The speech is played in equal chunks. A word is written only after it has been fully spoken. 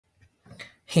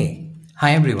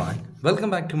Hi everyone, welcome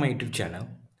back to my YouTube channel.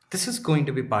 This is going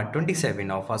to be part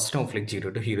 27 of our Snowflake Zero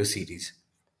to Hero series.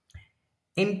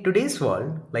 In today's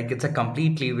world, like it's a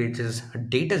completely which is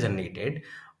data generated,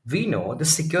 we know the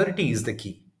security is the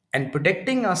key and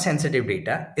protecting our sensitive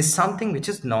data is something which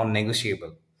is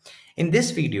non-negotiable. In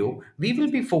this video, we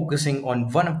will be focusing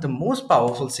on one of the most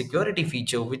powerful security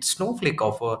feature which Snowflake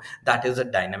offer, that is a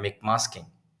dynamic masking.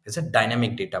 It's a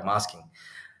dynamic data masking.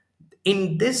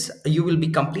 In this, you will be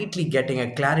completely getting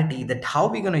a clarity that how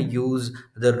we're going to use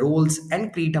the roles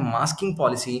and create a masking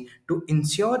policy to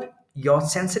ensure your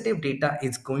sensitive data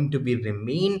is going to be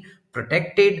remain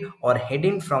protected or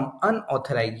hidden from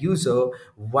unauthorized user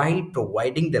while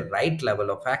providing the right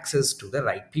level of access to the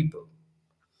right people.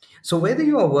 So whether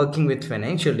you are working with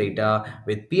financial data,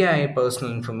 with PII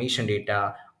personal information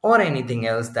data, or anything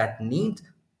else that needs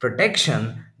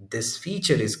protection, this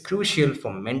feature is crucial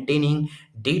for maintaining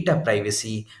data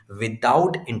privacy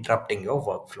without interrupting your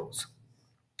workflows.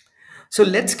 So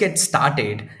let's get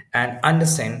started and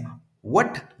understand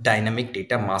what dynamic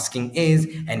data masking is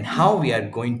and how we are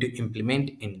going to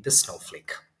implement in the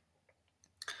Snowflake.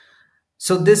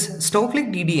 So this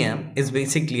Snowflake DDM is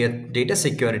basically a data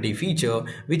security feature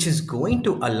which is going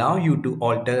to allow you to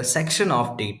alter a section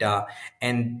of data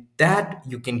and that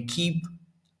you can keep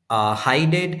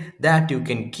hide it, that you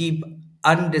can keep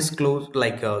undisclosed,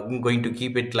 like going to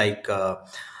keep it like uh,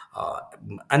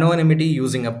 anonymity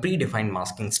using a predefined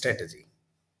masking strategy.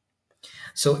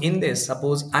 So in this,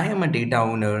 suppose I am a data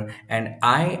owner and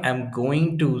I am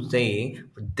going to say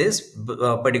this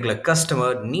particular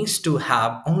customer needs to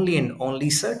have only and only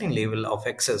certain level of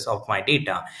access of my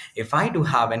data. If I do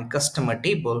have a customer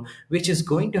table which is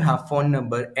going to have phone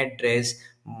number, address,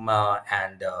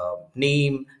 and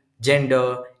name,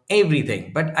 gender,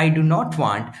 everything, but I do not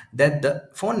want that the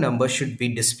phone number should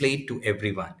be displayed to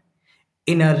everyone.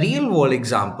 In a real world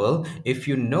example, if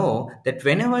you know that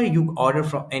whenever you order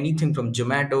from anything from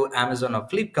Zomato, Amazon, or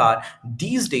Flipkart,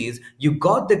 these days you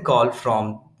got the call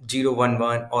from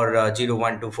 011 or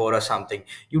 0124 or something,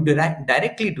 you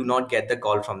directly do not get the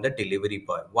call from the delivery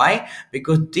boy. Why?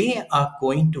 Because they are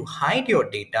going to hide your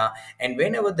data, and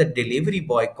whenever the delivery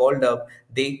boy called up,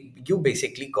 you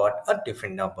basically got a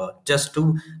different number just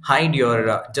to hide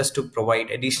your just to provide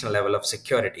additional level of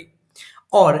security.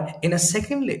 Or in a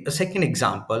second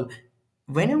example,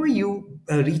 whenever you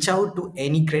reach out to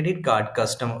any credit card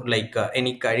customer, like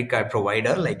any credit card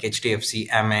provider like HDFC,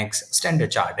 Amex,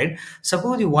 Standard Chartered,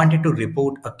 suppose you wanted to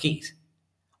report a case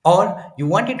or you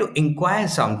wanted to inquire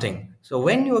something. So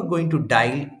when you are going to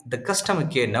dial the customer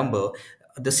care number,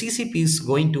 the CCP is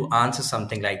going to answer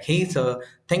something like, "Hey sir,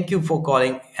 thank you for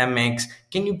calling Amex.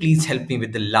 Can you please help me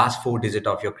with the last four digit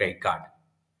of your credit card?"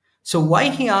 So why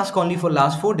he asked only for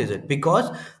last four digit? Because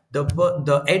the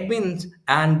admins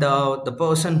and the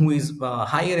person who is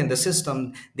higher in the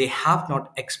system, they have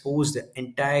not exposed the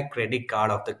entire credit card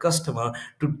of the customer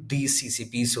to these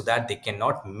CCPs so that they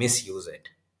cannot misuse it.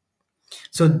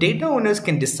 So data owners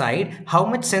can decide how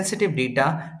much sensitive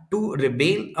data to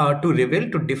reveal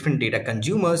to different data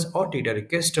consumers or data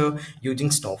requester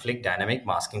using Snowflake dynamic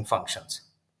masking functions.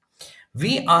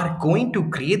 We are going to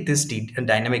create this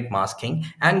dynamic masking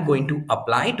and going to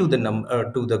apply to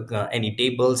the any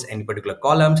tables, any particular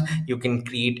columns. You can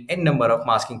create a number of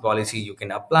masking policy. You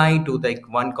can apply to like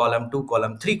one column, two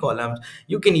column, three columns.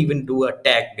 You can even do a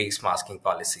tag based masking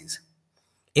policies.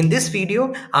 In this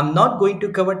video, I'm not going to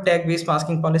cover tag-based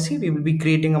masking policy. We will be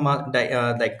creating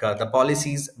the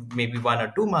policies, maybe one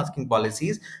or two masking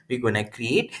policies we're going to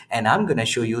create, and I'm going to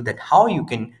show you that how you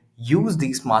can use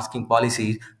these masking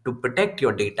policies to protect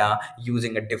your data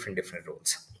using a different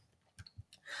rules.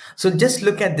 So just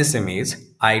look at this image.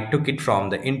 I took it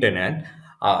from the internet.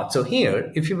 So here,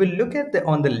 if you will look at the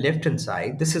on the left hand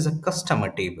side, this is a customer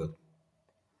table.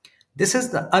 This is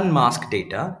the unmasked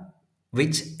data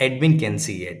which admin can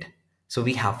see it. So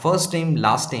we have first name,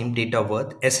 last name, date of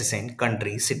birth, SSN,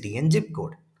 country, city, and zip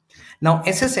code. Now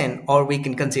SSN, or we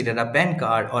can consider a PAN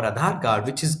card or Aadhaar card,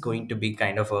 which is going to be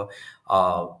kind of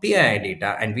a PII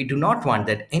data, and we do not want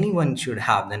that anyone should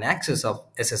have an access of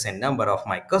SSN number of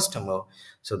my customer.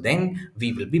 So then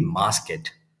we will be mask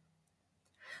it.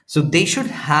 So they should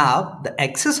have the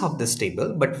access of this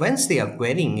table, but once they are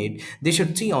querying it, they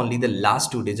should see only the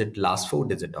last two digit, last four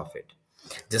digit of it.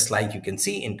 Just like you can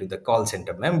see into the call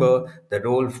center member, the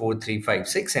role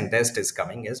 4356 and rest is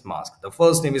coming as mask. The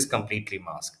first name is completely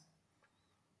mask.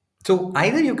 So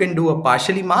either you can do a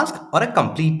partially mask or a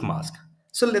complete mask.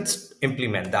 So let's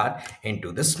implement that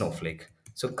into the Snowflake.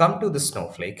 So come to the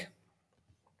Snowflake.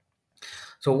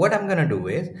 So what I'm going to do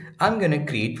is I'm going to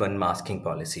create one masking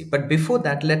policy. But before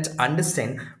that, let's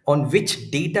understand on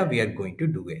which data we are going to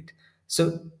do it.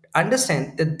 So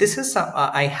understand that this is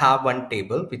I have one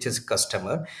table which is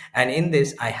customer, and in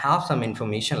this I have some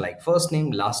information like first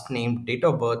name, last name, date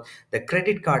of birth, the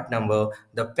credit card number,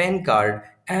 the PAN card,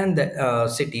 and the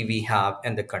city we have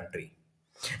and the country.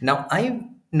 Now I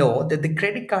know that the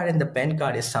credit card and the PAN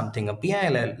card is something a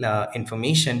PIL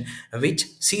information, which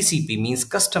CCP means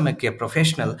customer care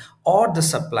professional or the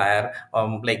supplier,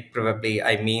 like probably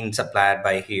I mean supplier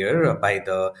by here by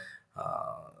the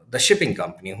shipping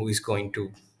company who is going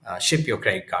to ship your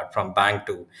credit card from bank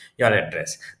to your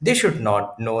address. They should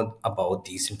not know about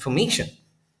these information.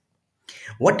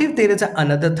 What if there is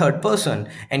another third person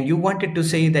and you wanted to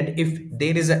say that if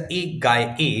there is a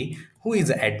guy A who is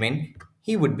an admin,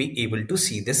 he would be able to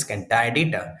see this entire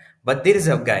data. But there is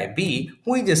a guy B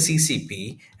who is a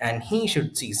CCP and he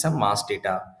should see some mask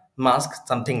data, mask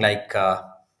something like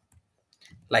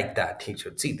that. He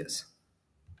should see this.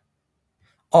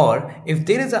 Or if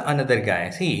there is another guy,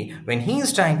 see, when he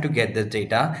is trying to get this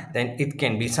data, then it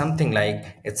can be something like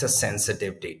it's a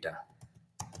sensitive data.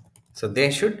 So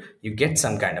there should you get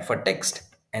some kind of a text,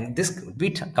 and this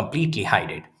we completely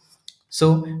hide it.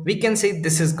 So we can say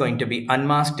this is going to be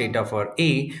unmasked data for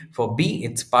A, for B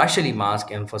it's partially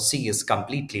masked, and for C is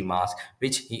completely masked,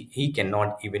 which he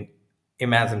cannot even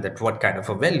imagine that what kind of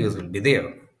a values will be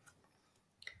there.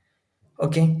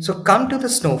 Okay, so come to the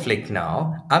Snowflake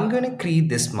now. I'm going to create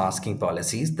this masking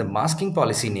policies. The masking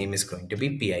policy name is going to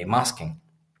be PI masking.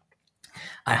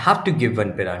 I have to give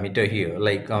one parameter here,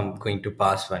 like I'm going to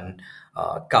pass one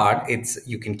card. It's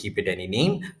you can keep it any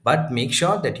name, but make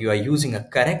sure that you are using a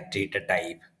correct data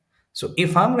type. So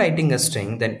if I'm writing a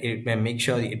string, then it may make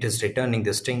sure it is returning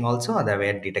the string also,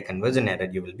 otherwise data conversion error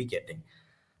you will be getting.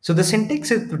 So the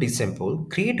syntax is pretty simple.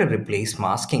 Create a replace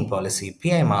masking policy,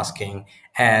 PI masking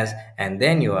as, and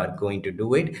then you are going to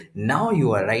do it. Now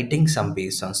you are writing some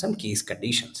based on some case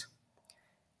conditions.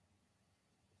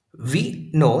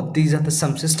 We know these are the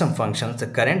some system functions, the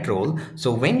current role.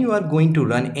 So when you are going to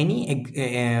run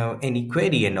any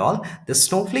query and all, the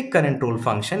Snowflake current role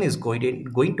function is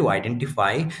going to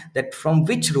identify that from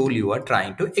which role you are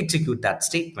trying to execute that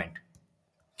statement.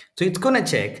 So it's going to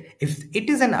check if it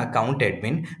is an account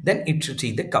admin, then it should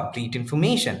see the complete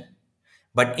information.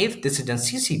 But if this is a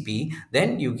CCP,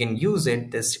 then you can use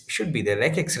it. This should be the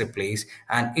regex replace,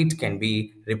 and it can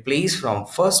be replaced from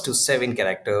first to 7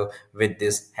 character with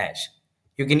this hash.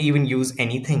 You can even use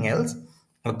anything else.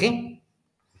 Okay.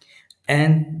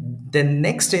 And the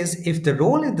next is if the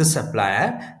role is the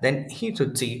supplier, then he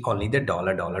should see only the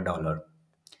dollar, dollar, dollar.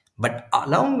 But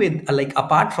along with like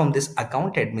apart from this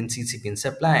account admin CCP and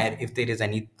supplier, if there is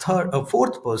any third or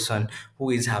fourth person who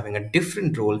is having a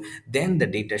different role, then the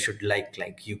data should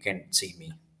like you can see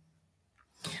me.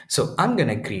 So I'm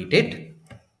gonna create it.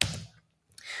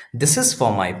 This is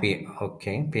for my P.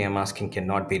 Okay, PM asking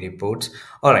cannot be reports.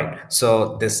 All right,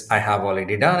 so this I have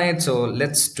already done it. So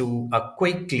let's do a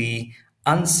quickly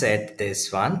unset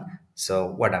this one. So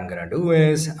what I'm gonna do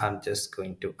is I'm just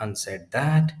going to unset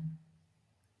that.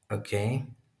 Okay.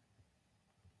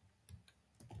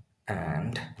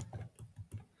 And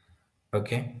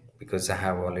okay, because I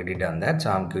have already done that,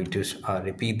 so I'm going to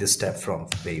repeat this step from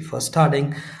very first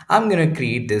starting. I'm going to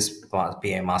create this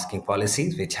PI masking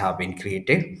policies which have been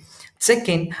created.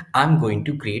 Second, I'm going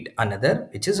to create another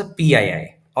which is a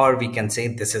PII, or we can say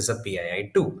this is a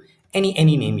PII2.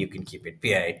 Any name you can keep it,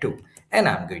 PII2, and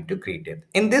I'm going to create it.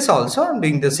 In this also I'm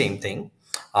doing the same thing.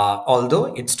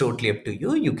 Although it's totally up to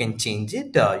you, you can change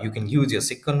it. You can use your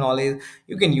SQL knowledge,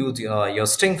 you can use your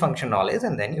string function knowledge,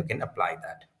 and then you can apply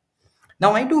that.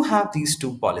 Now I do have these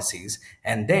two policies,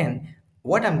 and then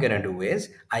what I'm going to do is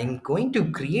I'm going to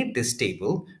create this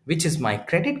table, which is my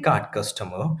credit card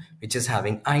customer, which is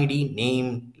having ID,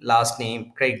 name, last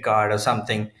name, credit card or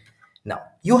something. Now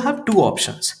you have two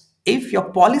options. If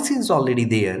your policy is already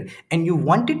there and you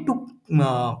wanted to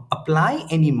apply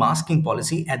any masking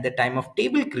policy at the time of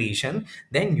table creation,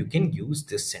 then you can use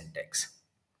this syntax.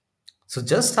 So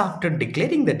just after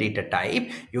declaring the data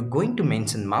type, you're going to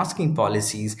mention masking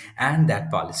policies and that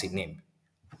policy name.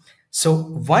 So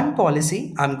one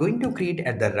policy I'm going to create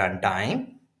at the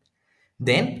runtime.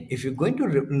 Then if you're going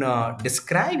to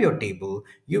describe your table,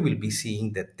 you will be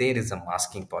seeing that there is a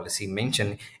masking policy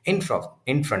mentioned in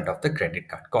front of the credit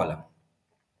card column.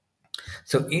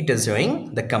 So it is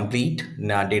showing the complete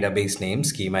database name,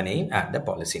 schema name, and the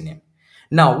policy name.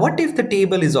 Now, what if the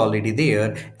table is already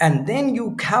there and then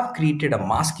you have created a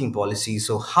masking policy?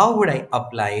 So how would I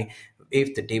apply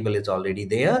if the table is already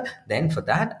there? Then for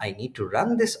that, I need to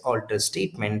run this alter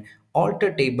statement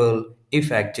alter table,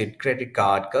 if exit credit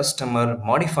card, customer,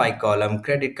 modify column,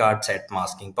 credit card set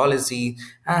masking policy,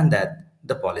 and that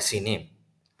the policy name.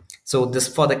 So this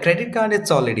for the credit card,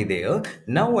 it's already there.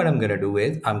 Now what I'm going to do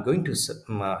is I'm going to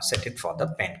set it for the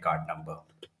PAN card number.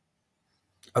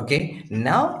 Okay,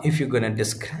 now if you're going to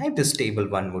describe this table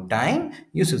one more time,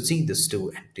 you should see these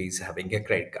two entries having a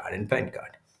credit card and PAN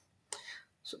card.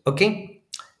 So, okay,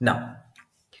 now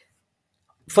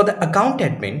for the account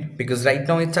admin, because right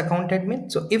now it's account admin.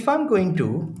 So if I'm going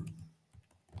to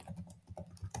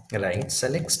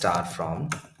select star from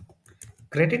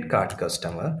credit card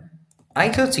customer, I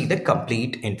should see the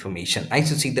complete information. I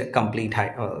should see the complete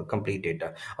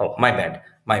data. Oh, my bad.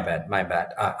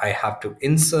 I have to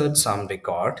insert some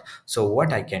record. So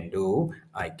what I can do,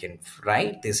 I can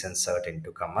write this insert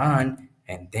into command,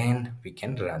 and then we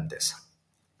can run this.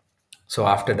 So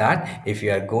after that, if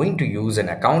you are going to use an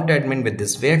account admin with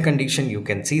this where condition, you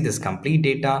can see this complete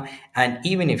data. And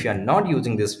even if you are not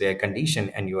using this where condition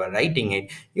and you are writing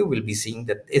it, you will be seeing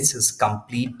that this is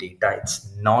complete data. It's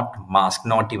not masked,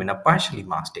 not even a partially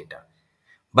masked data.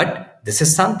 But this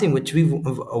is something which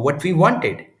what we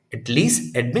wanted. At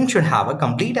least admin should have a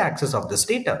complete access of this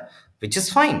data, which is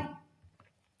fine.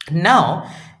 Now,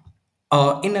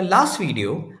 in a last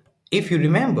video, if you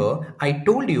remember, I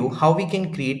told you how we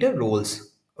can create a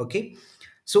roles. Okay,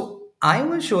 so I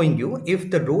was showing you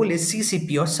if the role is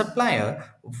CCP or supplier.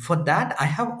 For that, I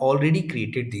have already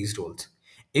created these roles.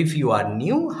 If you are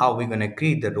new, how we're gonna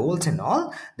create the roles and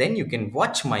all, then you can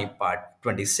watch my part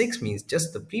 26, means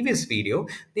just the previous video.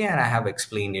 There I have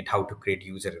explained it how to create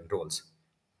user and roles.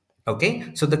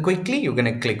 Okay, so the quickly you're going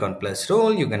to click on plus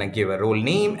role, you're going to give a role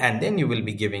name, and then you will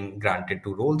be giving granted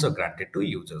to roles or granted to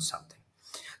users something.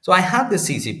 So I have the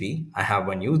CCP, I have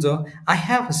one user, I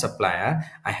have a supplier,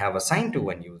 I have assigned to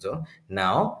one user.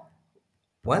 Now,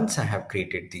 once I have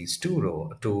created these two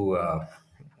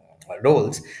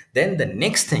roles, then the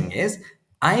next thing is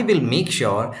I will make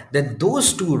sure that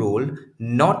those two roles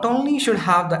not only should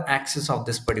have the access of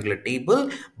this particular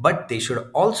table, but they should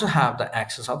also have the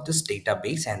access of this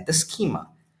database and the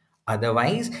schema.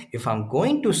 Otherwise, if I'm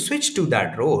going to switch to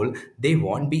that role, they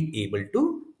won't be able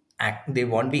to they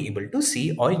won't be able to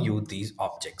see or use these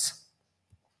objects.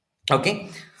 Okay,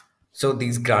 so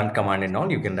these grant command and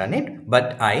all, you can run it,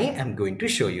 but I am going to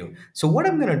show you. So what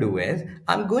I'm going to do is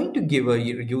I'm going to give a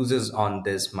users on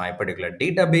this my particular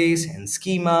database and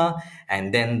schema,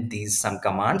 and then these some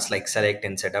commands like select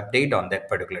and set update on that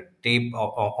particular tape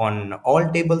on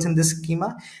all tables in this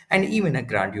schema, and even a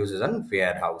grant users on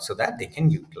warehouse so that they can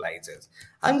utilize it.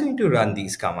 I'm going to run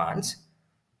these commands.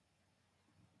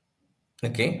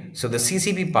 Okay, so the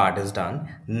CCP part is done.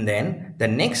 And then the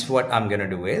next what I'm going to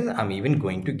do is I'm even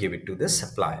going to give it to the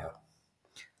supplier.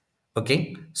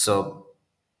 Okay, so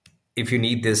if you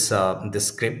need this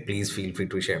script, please feel free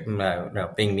to share,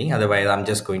 ping me. Otherwise, I'm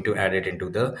just going to add it into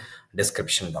the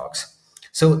description box.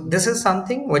 So this is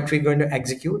something what we're going to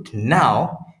execute.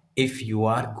 Now, if you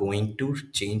are going to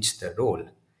change the role,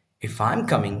 if I'm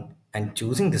coming and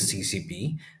choosing the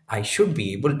CCP, I should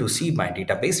be able to see my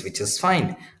database, which is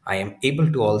fine. I am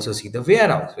able to also see the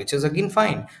warehouse, which is again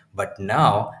fine. But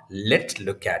now let's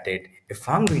look at it. If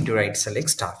I'm going to write select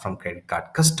star from credit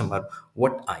card customer,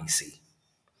 what I see.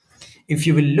 If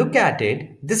you will look at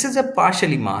it, this is a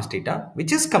partially masked data,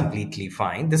 which is completely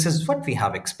fine. This is what we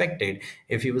have expected.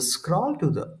 If you will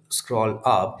scroll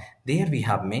up, there we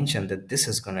have mentioned that this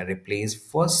is going to replace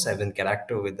first 7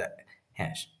 character with the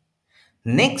hash.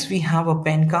 Next, we have a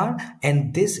PAN card,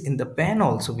 and this in the PAN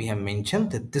also we have mentioned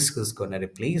that this is going to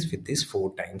replace with this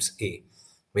 4 times A,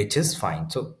 which is fine.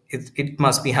 So it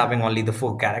must be having only the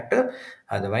 4 character.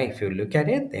 Otherwise, if you look at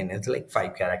it, then it's like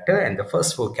 5 character, and the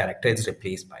first 4 character is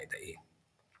replaced by the A.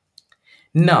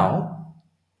 Now,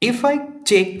 if I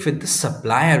check with the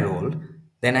supplier role,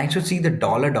 then I should see the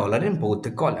dollar in both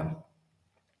the column.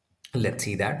 Let's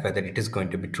see that whether it is going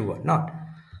to be true or not.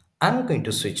 I'm going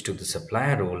to switch to the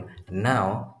supplier role.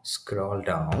 Now scroll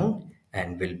down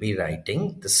and we'll be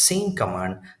writing the same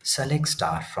command select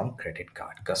star from credit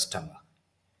card customer.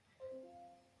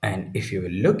 And if you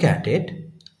will look at it,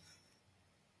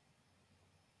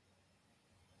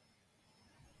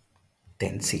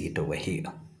 then see it over here.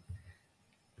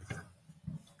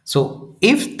 So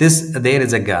if there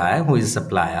is a guy who is a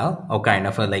supplier or kind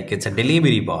of like it's a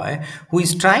delivery boy who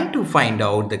is trying to find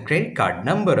out the credit card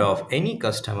number of any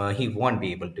customer, he won't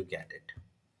be able to get it.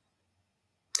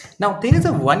 Now there is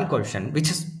a one question which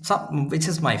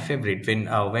is my favorite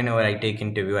whenever I take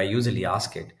interview, I usually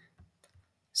ask it.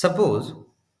 Suppose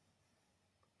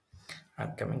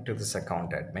I'm coming to this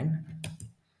account admin.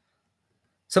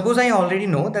 Suppose I already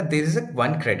know that there is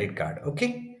one credit card.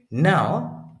 Okay.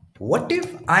 Now What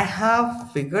if I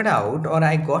have figured out or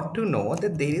I got to know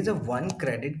that there is a one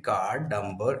credit card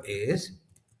number is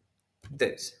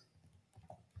this.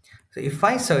 So if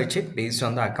I search it based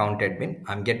on the account admin,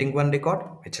 I'm getting one record,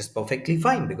 which is perfectly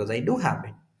fine because I do have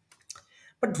it.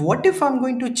 But what if I'm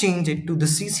going to change it to the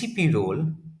CCP role?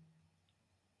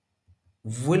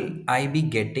 Will I be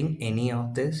getting any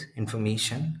of this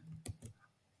information?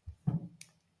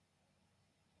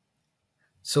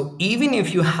 So even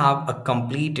if you have a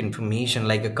complete information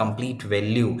like a complete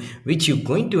value which you're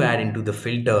going to add into the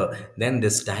filter, then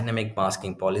this dynamic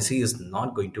masking policy is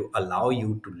not going to allow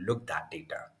you to look that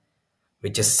data,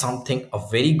 which is something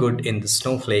very good in the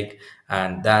Snowflake,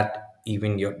 and that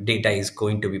even your data is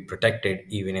going to be protected.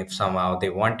 Even if somehow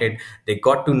they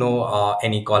got to know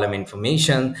any column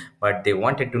information, but they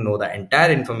wanted to know the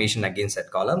entire information against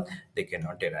that column, they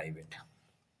cannot derive it.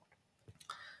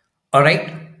 All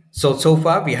right. So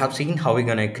far we have seen how we're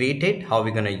going to create it, how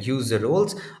we're going to use the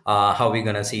roles, how we're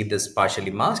going to see this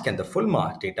partially mask and the full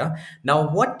mask data. Now,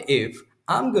 what if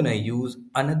I'm going to use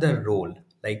another role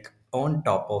like on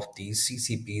top of these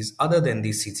CCPs other than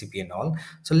these CCP and all?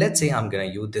 So let's say I'm going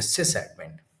to use this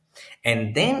sysadmin.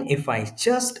 And then if I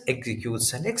just execute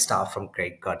select star from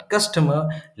credit card customer,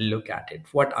 look at it.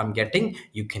 What I'm getting,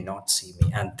 you cannot see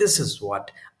me. And this is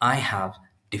what I have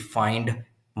defined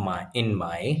in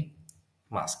my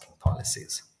masking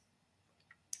policies.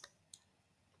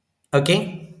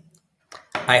 Okay.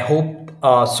 I hope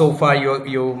so far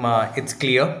it's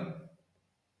clear.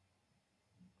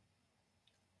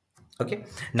 Okay.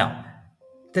 Now,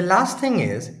 the last thing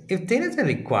is if there is a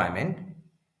requirement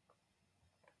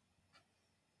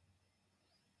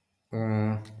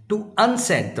to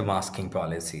unset the masking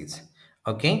policies,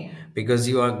 okay, because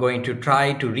you are going to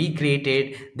try to recreate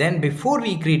it, then before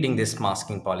recreating this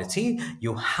masking policy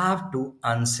you have to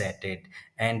unset it.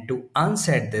 And to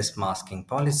unset this masking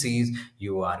policies,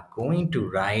 you are going to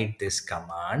write this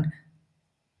command.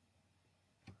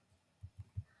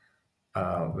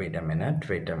 Wait a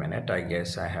minute. I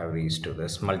guess I have reached to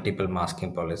this multiple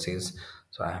masking policies.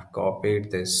 So I have copied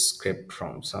this script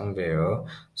from somewhere.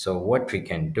 So what we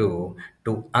can do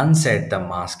to unset the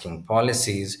masking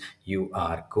policies, you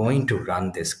are going to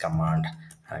run this command.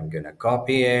 I'm going to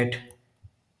copy it,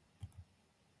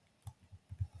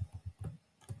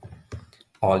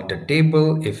 alter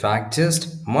table. If I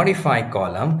just modify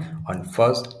column on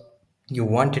first, you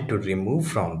wanted to remove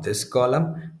from this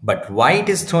column, but why it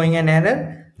is throwing an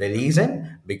error? The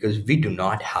reason, because we do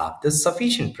not have the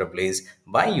sufficient privilege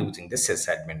by using the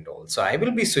sysadmin role. So I will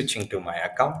be switching to my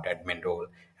account admin role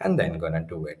and then gonna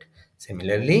do it.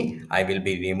 Similarly, I will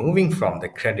be removing from the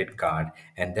credit card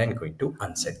and then going to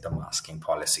unset the masking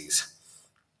policies.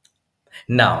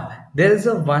 Now, there is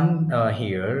a one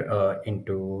here in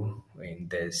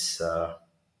this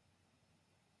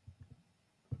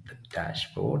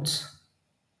dashboards.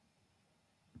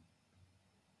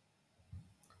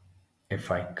 If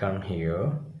I come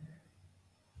here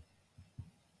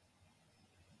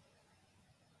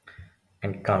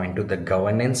and come into the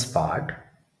governance part,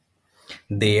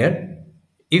 there,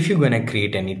 if you're going to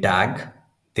create any tag,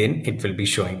 then it will be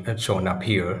shown up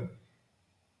here.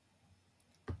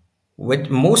 With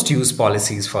most used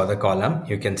policies for the column,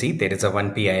 you can see there is a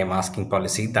one PIM masking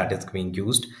policy that is being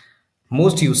used.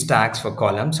 Most used tags for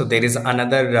column. So there is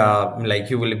another, like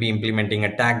you will be implementing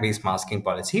a tag based masking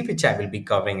policy, which I will be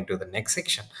covering into the next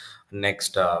section,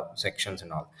 next sections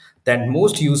and all. That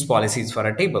most used policies for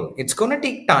a table. It's going to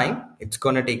take time. It's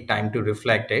going to take time to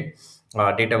reflect it.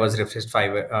 Data was refreshed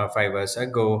 5 hours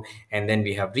ago, and then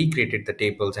we have recreated the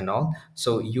tables and all.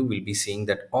 So you will be seeing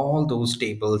that all those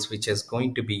tables which is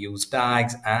going to be used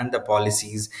tags and the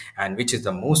policies and which is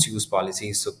the most used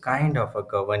policies. So kind of a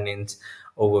governance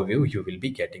overview you will be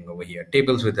getting over here.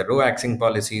 Tables with the row axing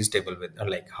policies, table with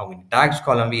like how many tags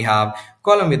column we have,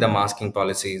 column with the masking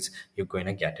policies, you're going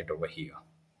to get it over here.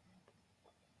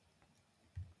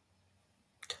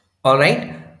 All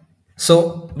right.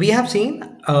 So we have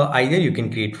seen either you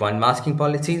can create one masking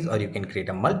policies or you can create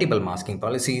a multiple masking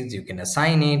policies. You can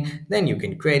assign it, then you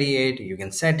can query it, you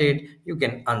can set it, you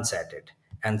can unset it.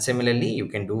 And similarly, you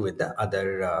can do with the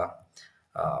other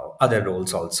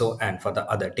roles also and for the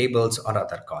other tables or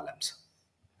other columns.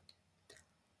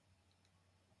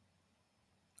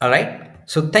 All right.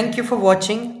 So thank you for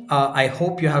watching. I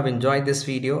hope you have enjoyed this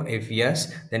video. If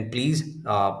yes, then please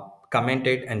comment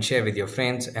it and share with your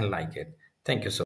friends and like it. Thank you so much.